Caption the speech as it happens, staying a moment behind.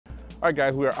All right,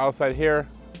 guys, we are outside here.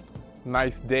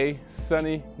 Nice day,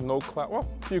 sunny, no cloud, well,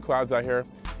 a few clouds out here.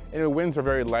 And the winds are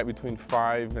very light, between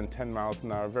 5 and 10 miles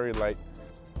an hour, very light.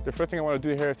 The first thing I want to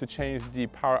do here is to change the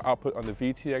power output on the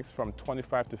VTX from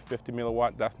 25 to 50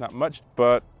 milliwatt. That's not much,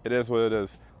 but it is what it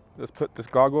is. Let's put this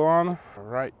goggle on. All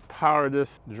right, power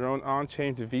this drone on,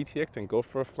 change the VTX, and go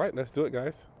for a flight. Let's do it,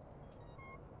 guys.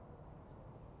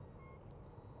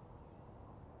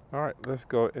 All right, let's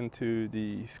go into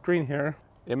the screen here.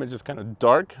 Image is kind of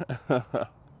dark.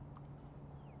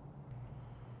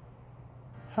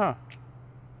 Huh,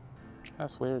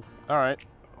 that's weird. All right,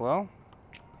 well,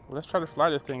 let's try to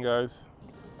fly this thing, guys.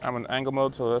 I'm in angle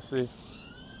mode, so let's see.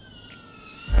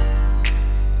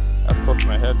 That's close to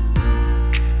my head.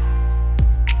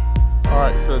 All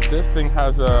right, so this thing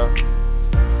has a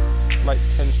light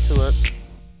tinge to it.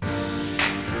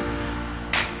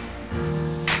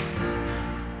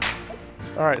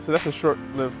 All right, so that's a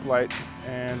short-lived flight.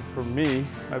 And for me,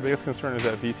 my biggest concern is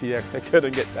that VTX. I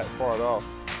couldn't get that far at all.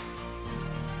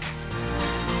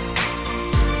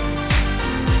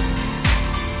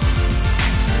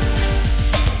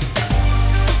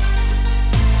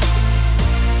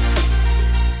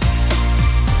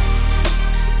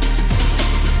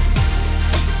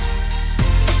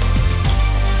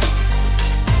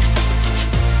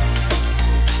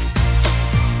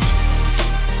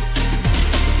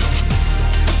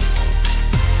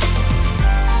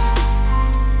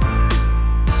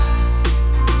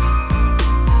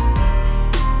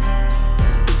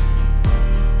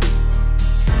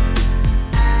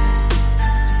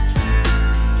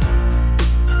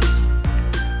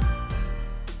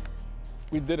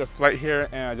 We did a flight here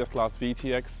and I just lost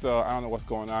VTX, so I don't know what's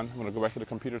going on. I'm gonna go back to the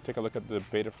computer, take a look at the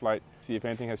beta flight, see if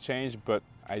anything has changed, but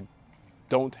I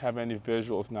don't have any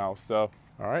visuals now. So,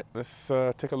 all right, let's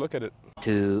take a look at it.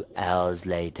 2 hours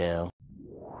later.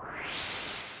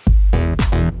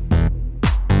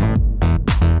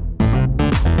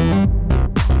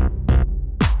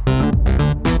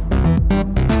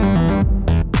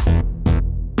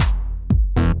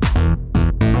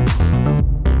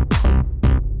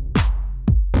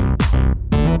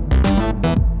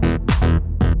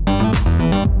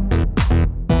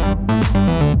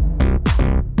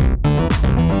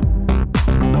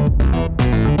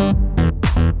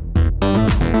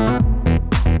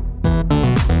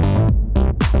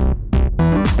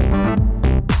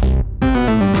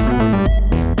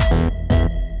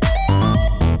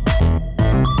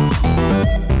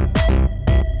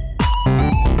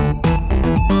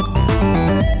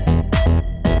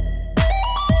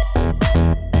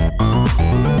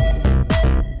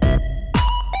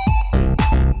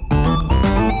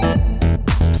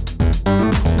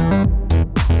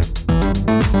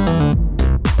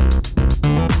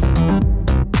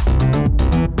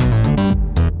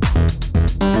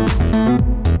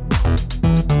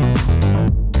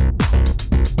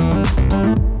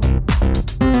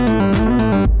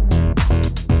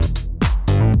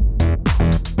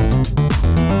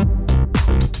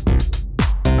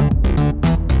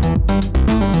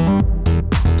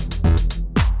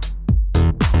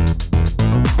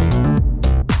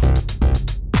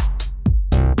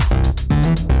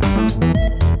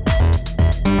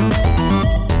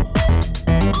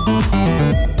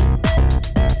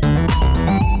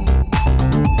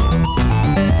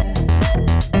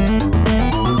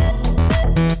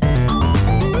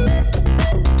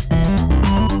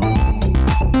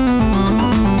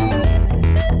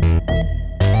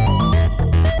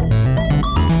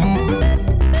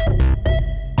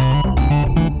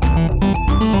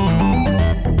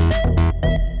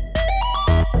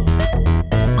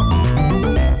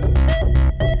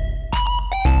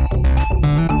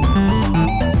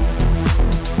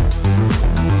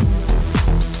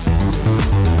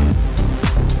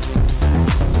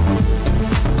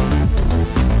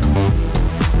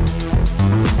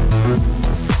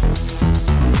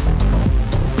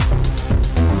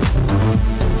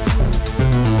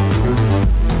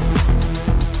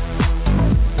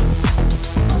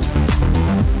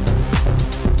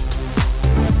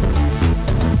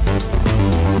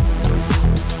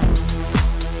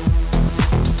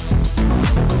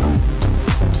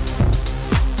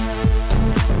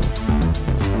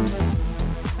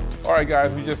 All right,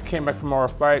 guys, we just came back from our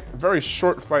flight. Very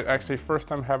short flight, actually. First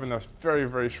time having a very,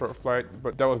 very short flight,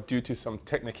 but that was due to some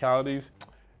technicalities.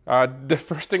 The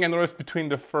first thing I noticed between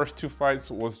the first two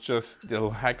flights was just the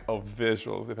lack of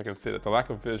visuals, if I can say that. The lack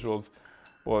of visuals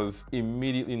was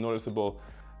immediately noticeable.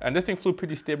 And this thing flew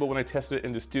pretty stable when I tested it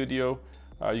in the studio.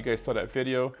 You guys saw that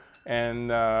video. And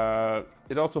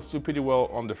it also flew pretty well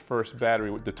on the first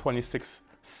battery with the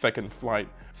 26-second flight.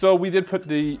 So we did put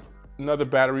the another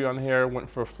battery on here, went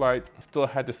for a flight. Still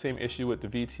had the same issue with the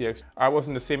VTX. I was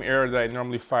in the same area that I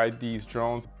normally fly these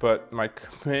drones, but my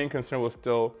main concern was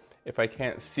still, if I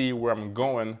can't see where I'm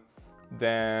going,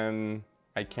 then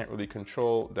I can't really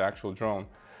control the actual drone.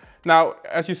 Now,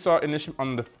 as you saw initially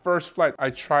on the first flight, I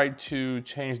tried to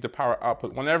change the power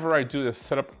output. Whenever I do the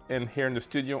setup in here in the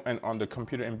studio and on the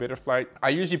computer in beta flight, I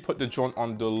usually put the drone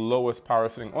on the lowest power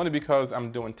setting, only because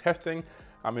I'm doing testing,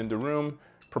 I'm in the room,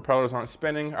 propellers aren't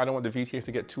spinning, I don't want the VTX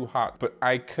to get too hot, but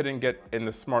I couldn't get in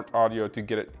the smart audio to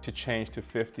get it to change to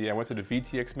 50. I went to the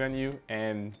VTX menu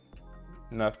and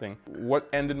nothing. What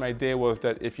ended my day was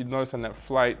that if you notice on that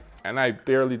flight, and I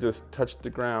barely just touched the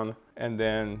ground, and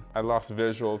then I lost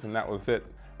visuals and that was it.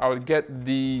 I would get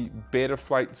the beta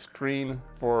flight screen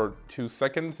for 2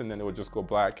 seconds and then it would just go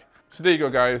black. So there you go,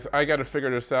 guys. I gotta figure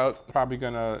this out. Probably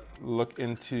gonna look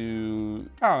into,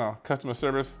 I don't know, customer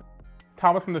service.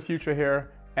 Thomas from the future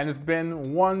here, and it's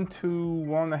been 1 to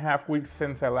 1.5 weeks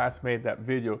since I last made that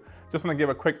video. Just wanna give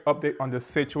a quick update on the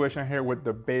situation here with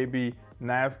the Baby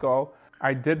Nazgul.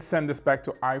 I did send this back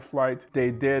to iFlight. They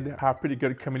did have pretty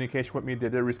good communication with me. They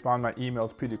did respond my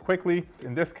emails pretty quickly.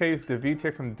 In this case, the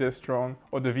VTX on this drone,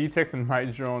 or the VTX in my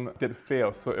drone, did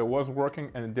fail. So it was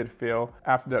working and it did fail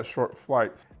after that short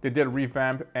flight. They did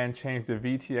revamp and change the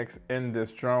VTX in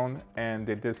this drone, and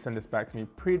they did send this back to me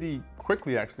pretty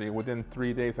quickly actually. Within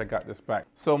 3 days, I got this back.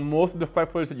 So most of the flight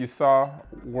footage that you saw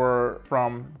were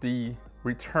from the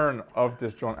return of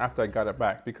this drone after I got it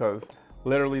back, because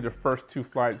literally the first 2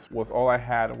 flights was all I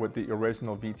had with the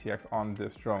original VTX on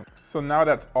this drone. So now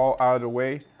that's all out of the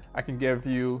way, I can give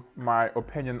you my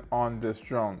opinion on this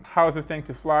drone. How is this thing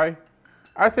to fly?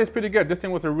 I'd say it's pretty good. This thing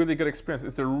was a really good experience.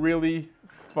 It's a really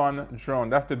fun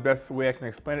drone. That's the best way I can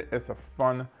explain it. It's a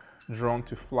fun drone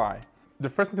to fly. The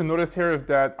first thing to notice here is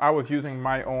that I was using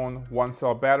my own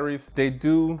 1-cell batteries. They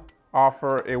do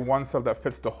offer a 1-cell that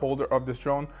fits the holder of this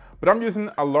drone, but I'm using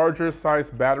a larger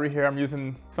size battery here. I'm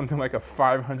using something like a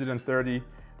 530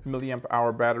 milliamp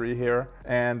hour battery here.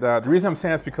 And the reason I'm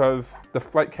saying this is because the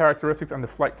flight characteristics and the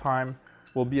flight time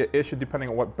will be an issue depending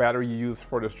on what battery you use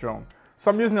for this drone.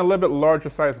 So I'm using a little bit larger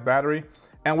size battery.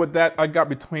 And with that, I got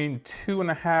between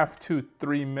 2.5 to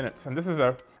 3 minutes. And this is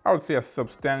I would say a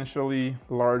substantially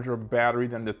larger battery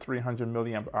than the 300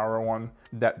 milliamp hour one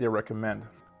that they recommend.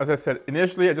 As I said,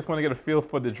 initially, I just want to get a feel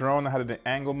for the drone. I had it in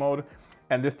angle mode,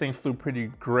 and this thing flew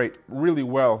pretty great, really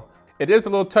well. It is a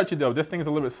little touchy though. This thing is a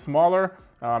little bit smaller.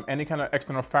 Any kind of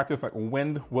external factors like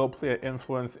wind will play an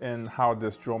influence in how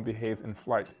this drone behaves in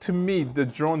flight. To me, the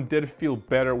drone did feel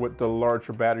better with the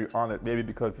larger battery on it, maybe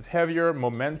because it's heavier,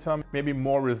 momentum, maybe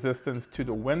more resistance to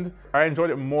the wind. I enjoyed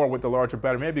it more with the larger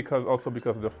battery, maybe also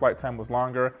because the flight time was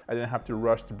longer. I didn't have to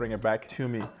rush to bring it back to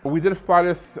me. But we did fly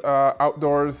this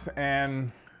outdoors,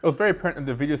 and it was very apparent that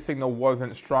the video signal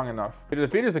wasn't strong enough. The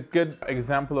video is a good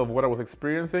example of what I was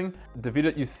experiencing. The video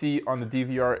that you see on the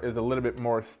DVR is a little bit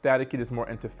more staticky, there's more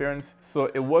interference. So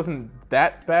it wasn't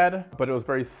that bad, but it was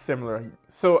very similar.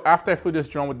 So after I flew this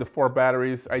drone with the 4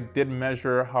 batteries, I did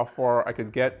measure how far I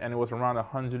could get, and it was around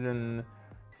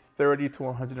 130 to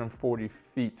 140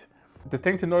 feet. The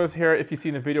thing to notice here, if you see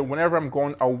in the video, whenever I'm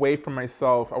going away from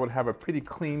myself, I would have a pretty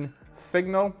clean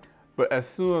signal, but as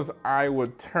soon as I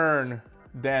would turn,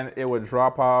 then it would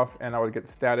drop off and I would get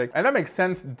static. And that makes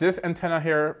sense. This antenna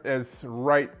here is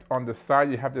right on the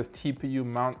side. You have this TPU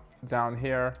mount down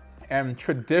here. And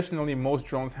traditionally, most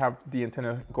drones have the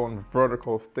antenna going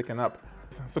vertical, sticking up.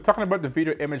 So talking about the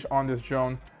video image on this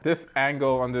drone, this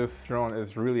angle on this drone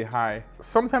is really high.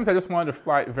 Sometimes I just wanted to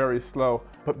fly it very slow,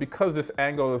 but because this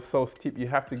angle is so steep, you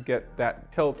have to get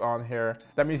that tilt on here.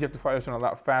 That means you have to fly this drone a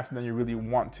lot faster than you really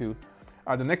want to.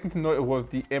 The next thing to note was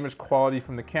the image quality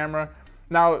from the camera.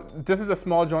 Now, this is a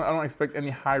small drone. I don't expect any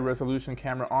high resolution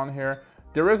camera on here.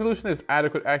 The resolution is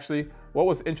adequate, actually. What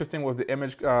was interesting was the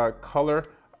image color.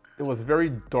 It was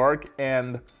very dark,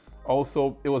 and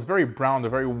also it was very brown,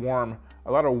 very warm.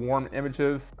 A lot of warm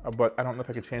images, but I don't know if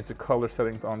I could change the color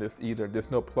settings on this either. There's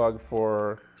no plug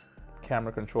for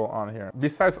camera control on here.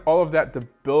 Besides all of that, the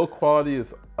build quality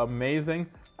is amazing.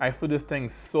 I flew this thing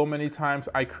so many times.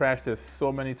 I crashed this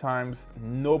so many times.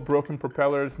 No broken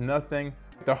propellers, nothing.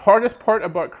 The hardest part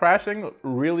about crashing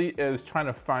really is trying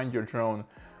to find your drone.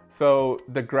 So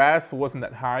the grass wasn't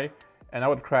that high, and I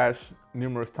would crash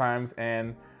numerous times,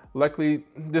 and luckily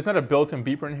there's not a built-in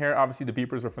beeper in here. Obviously the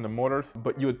beepers are from the motors,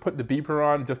 but you would put the beeper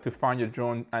on just to find your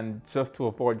drone and just to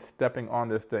avoid stepping on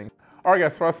this thing. All right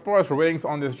guys, so as far as ratings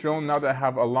on this drone, now that I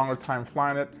have a longer time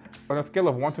flying it, on a scale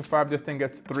of 1 to 5, this thing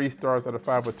gets 3 stars out of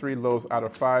 5 with 3 lows out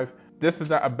of 5. This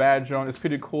is not a bad drone. It's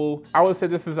pretty cool. I would say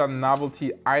this is a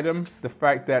novelty item. The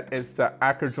fact that it's an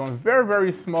Acro drone, very,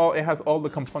 very small. It has all the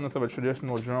components of a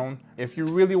traditional drone. If you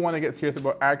really want to get serious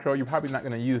about Acro, you're probably not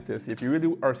going to use this. If you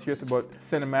really are serious about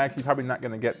cinematics, you're probably not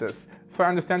going to get this. So I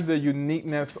understand the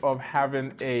uniqueness of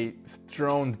having a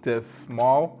drone this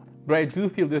small, but I do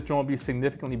feel this drone will be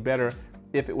significantly better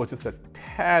if it was just a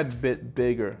tad bit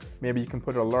bigger. Maybe you can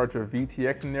put a larger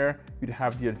VTX in there. You'd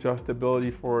have the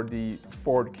adjustability for the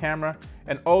forward camera.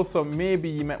 And also maybe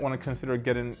you might want to consider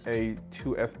getting a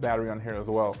 2S battery on here as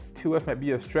well. 2S might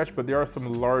be a stretch, but there are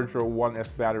some larger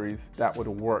 1S batteries that would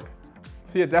work.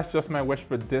 So yeah, that's just my wish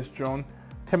for this drone.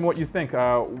 Tell me what you think.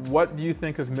 What do you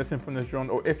think is missing from this drone?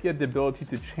 Or if you had the ability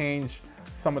to change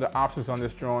some of the options on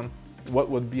this drone, what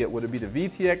would be it? Would it be the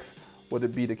VTX? Would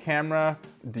it be the camera?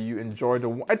 Do you enjoy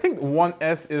I think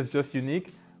 1S is just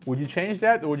unique. Would you change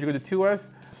that or would you go to 2S?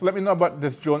 So let me know about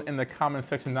this drone in the comment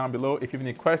section down below. If you have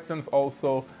any questions,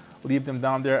 also leave them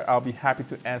down there. I'll be happy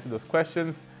to answer those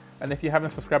questions. And if you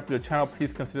haven't subscribed to the channel,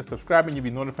 please consider subscribing. You'll be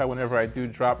notified whenever I do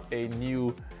drop a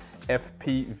new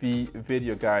FPV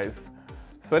video, guys.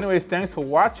 So anyways, thanks for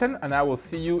watching and I will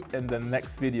see you in the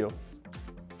next video.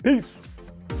 Peace.